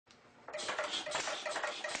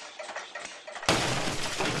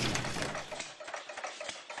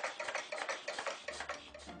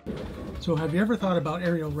So have you ever thought about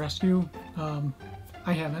aerial rescue?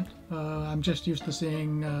 I haven't. I'm just used to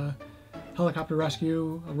seeing helicopter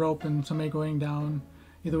rescue, a rope and somebody going down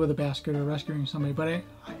either with a basket or rescuing somebody. But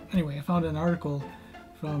anyway, I found an article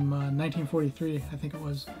from 1943, I think it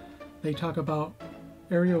was. They talk about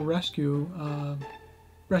aerial rescue,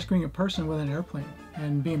 rescuing a person with an airplane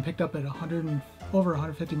and being picked up at over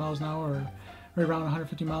 150 miles an hour, or right around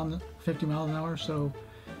 150 miles an hour. So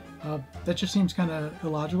that just seems kind of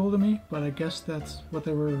illogical to me, but I guess that's what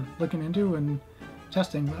they were looking into and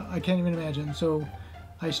testing. I can't even imagine. So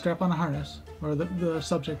I strap on a harness, or the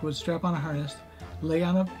subject would strap on a harness, lay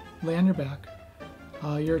on your back.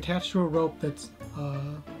 You're attached to a rope that's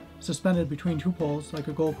suspended between two poles, like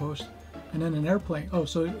a goalpost, and then an airplane. Oh,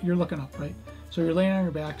 so you're looking up, right? So you're laying on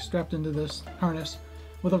your back, strapped into this harness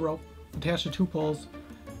with a rope attached to two poles,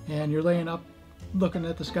 and you're laying up, looking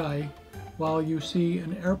at the sky, while you see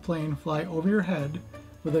an airplane fly over your head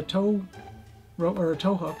with a tow rope or a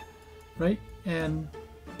tow hook, right, and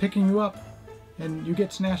picking you up, and you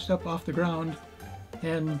get snatched up off the ground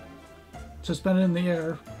and suspended in the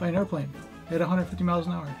air by an airplane at 150 miles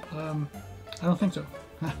an hour. I don't think so.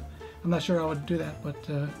 I'm not sure I would do that, but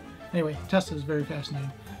anyway, Tesla is very fascinating.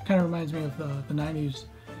 Kind of reminds me of the 90s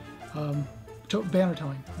banner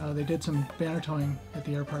towing. They did some banner towing at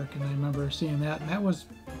the air park, and I remember seeing that, and that was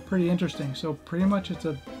pretty interesting. So pretty much it's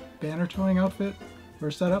a banner towing outfit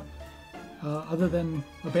or setup. Other than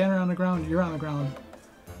a banner on the ground, you're on the ground.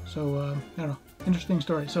 So I don't know, interesting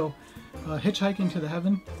story. So Hitchhiking to the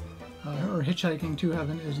Heaven, or Hitchhiking to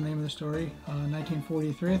Heaven is the name of the story.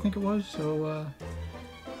 1943, I think it was. So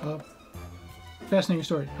fascinating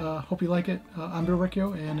story. Hope you like it. I'm Bill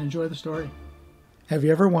Riccio, and enjoy the story. Have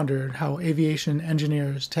you ever wondered how aviation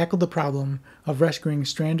engineers tackled the problem of rescuing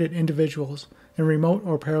stranded individuals in remote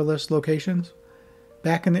or perilous locations?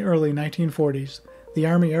 Back in the early 1940s, the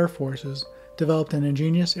Army Air Forces developed an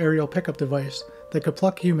ingenious aerial pickup device that could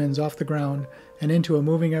pluck humans off the ground and into a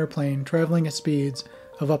moving airplane traveling at speeds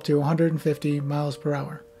of up to 150 miles per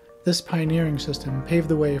hour. This pioneering system paved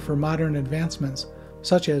the way for modern advancements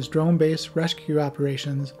such as drone-based rescue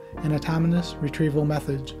operations and autonomous retrieval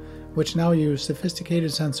methods, which now use sophisticated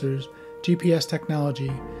sensors, GPS technology,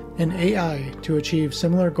 and AI to achieve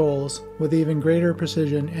similar goals with even greater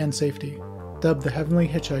precision and safety. Dubbed the Heavenly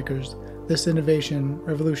Hitchhikers, this innovation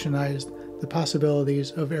revolutionized the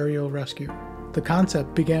possibilities of aerial rescue. The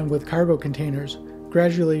concept began with cargo containers,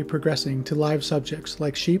 gradually progressing to live subjects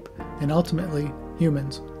like sheep and ultimately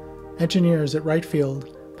humans. Engineers at Wright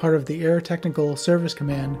Field, part of the Air Technical Service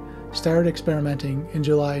Command, started experimenting in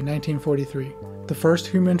July 1943. The first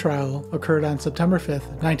human trial occurred on September 5,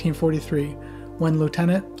 1943, when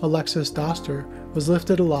Lieutenant Alexis Doster was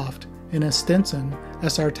lifted aloft in a Stinson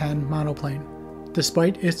SR-10 monoplane.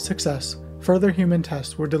 Despite its success, further human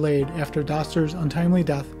tests were delayed after Doster's untimely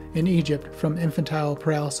death in Egypt from infantile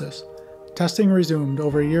paralysis. Testing resumed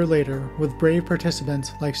over a year later with brave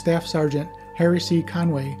participants like Staff Sergeant Harry C.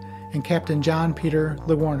 Conway and Captain John Peter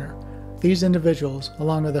LeWarner. These individuals,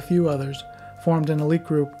 along with a few others, formed an elite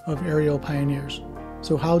group of aerial pioneers.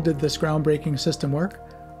 So how did this groundbreaking system work?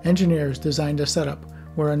 Engineers designed a setup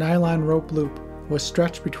where a nylon rope loop was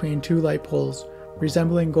stretched between two light poles,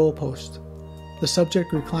 resembling goalposts. The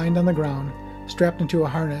subject reclined on the ground, strapped into a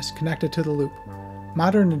harness connected to the loop.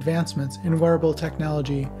 Modern advancements in wearable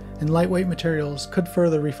technology and lightweight materials could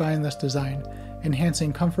further refine this design,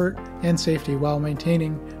 enhancing comfort and safety while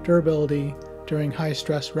maintaining durability during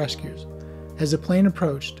high-stress rescues. As the plane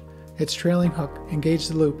approached, its trailing hook engaged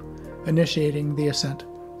the loop, initiating the ascent.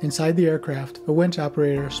 Inside the aircraft, a winch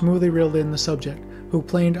operator smoothly reeled in the subject, who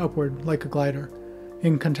planed upward like a glider.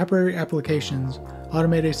 In contemporary applications,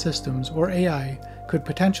 automated systems, or AI, could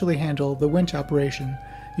potentially handle the winch operation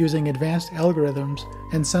using advanced algorithms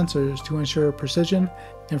and sensors to ensure precision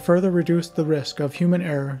and further reduce the risk of human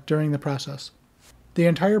error during the process. The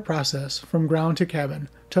entire process, from ground to cabin,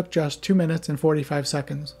 took just 2 minutes and 45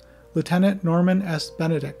 seconds. Lieutenant Norman S.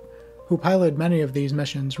 Benedict, who piloted many of these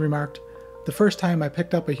missions, remarked, "The first time I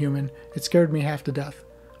picked up a human, it scared me half to death.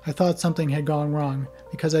 I thought something had gone wrong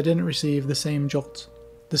because I didn't receive the same jolts."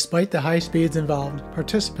 Despite the high speeds involved,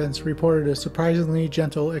 participants reported a surprisingly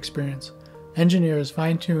gentle experience. Engineers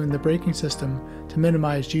fine-tuned the braking system to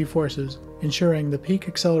minimize G-forces, ensuring the peak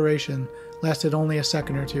acceleration lasted only a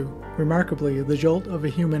second or two. Remarkably, the jolt of a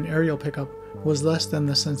human aerial pickup was less than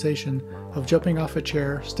the sensation of jumping off a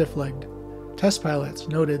chair stiff-legged. Test pilots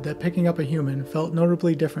noted that picking up a human felt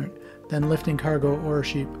notably different than lifting cargo or a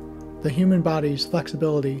sheep. The human body's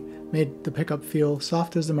flexibility made the pickup feel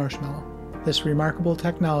soft as a marshmallow. This remarkable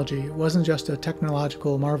technology wasn't just a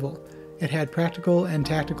technological marvel, it had practical and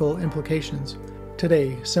tactical implications.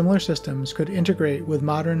 Today, similar systems could integrate with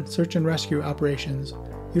modern search and rescue operations,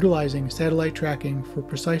 utilizing satellite tracking for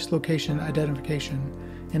precise location identification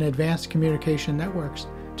and advanced communication networks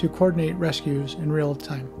to coordinate rescues in real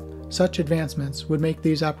time. Such advancements would make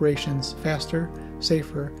these operations faster,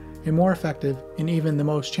 safer, and more effective in even the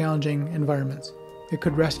most challenging environments. It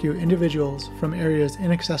could rescue individuals from areas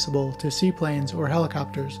inaccessible to seaplanes or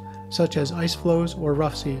helicopters, such as ice floes or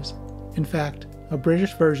rough seas. In fact, a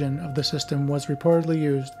British version of the system was reportedly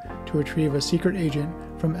used to retrieve a secret agent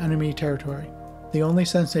from enemy territory. The only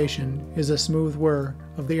sensation is a smooth whir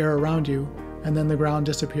of the air around you, and then the ground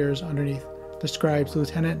disappears underneath, describes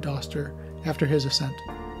Lieutenant Doster after his ascent.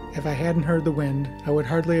 If I hadn't heard the wind, I would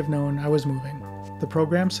hardly have known I was moving. The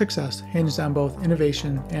program's success hinged on both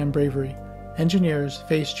innovation and bravery. Engineers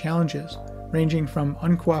faced challenges, ranging from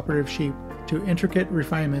uncooperative sheep to intricate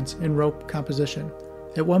refinements in rope composition.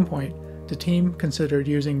 At one point, the team considered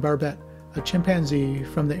using Barbette, a chimpanzee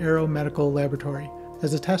from the Aero Medical Laboratory,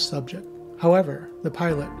 as a test subject. However, the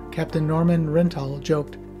pilot, Captain Norman Rintal,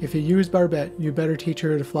 joked, "If you use Barbette, you better teach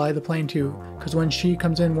her to fly the plane too, because when she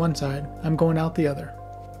comes in one side, I'm going out the other."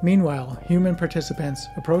 Meanwhile, human participants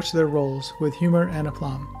approached their roles with humor and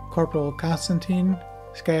aplomb. Corporal Konstantin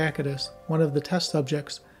Skyhooked, one of the test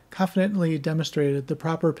subjects, confidently demonstrated the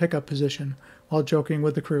proper pickup position while joking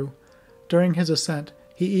with the crew. During his ascent,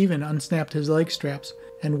 he even unsnapped his leg straps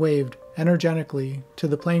and waved energetically to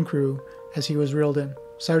the plane crew as he was reeled in.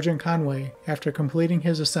 Sergeant Conway, after completing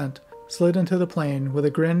his ascent, slid into the plane with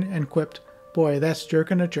a grin and quipped, "Boy, that's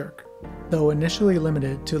jerkin' a jerk." Though initially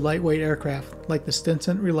limited to lightweight aircraft like the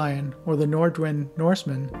Stinson Reliant or the Nordwind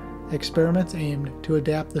Norseman, experiments aimed to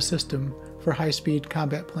adapt the system for high-speed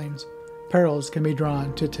combat planes. Parallels can be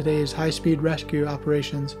drawn to today's high-speed rescue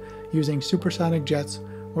operations using supersonic jets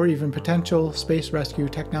or even potential space rescue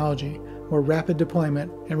technology, where rapid deployment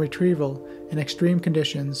and retrieval in extreme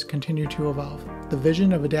conditions continue to evolve. The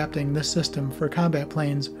vision of adapting this system for combat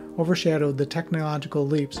planes overshadowed the technological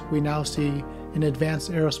leaps we now see in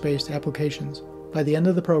advanced aerospace applications. By the end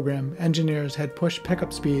of the program, engineers had pushed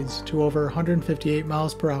pickup speeds to over 158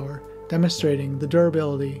 miles per hour, demonstrating the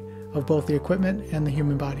durability of both the equipment and the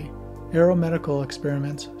human body. Aeromedical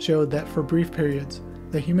experiments showed that for brief periods,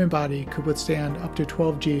 the human body could withstand up to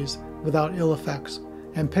 12 Gs without ill effects,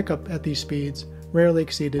 and pickup at these speeds rarely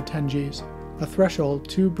exceeded 10 Gs, a threshold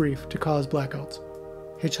too brief to cause blackouts.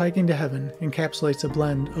 Hitchhiking to Heaven encapsulates a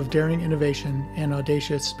blend of daring innovation and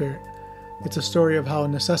audacious spirit. It's a story of how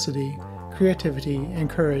necessity, creativity, and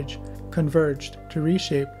courage converged to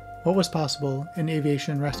reshape what was possible in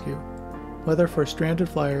aviation rescue. Whether for stranded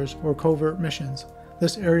flyers or covert missions,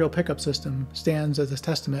 this aerial pickup system stands as a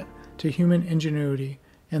testament to human ingenuity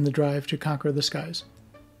and the drive to conquer the skies.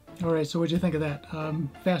 All right, so what'd you think of that?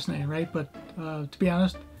 Fascinating, right? But to be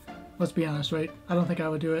honest, let's be honest, right? I don't think I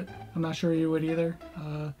would do it. I'm not sure you would either.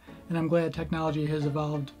 And I'm glad technology has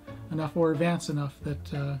evolved enough or advanced enough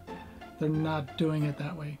that they're not doing it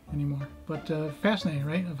that way anymore. But fascinating,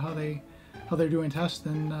 right? Of how they're doing tests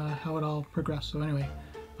and how it all progressed. So anyway,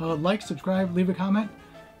 like, subscribe, leave a comment,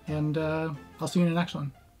 and I'll see you in the next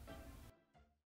one.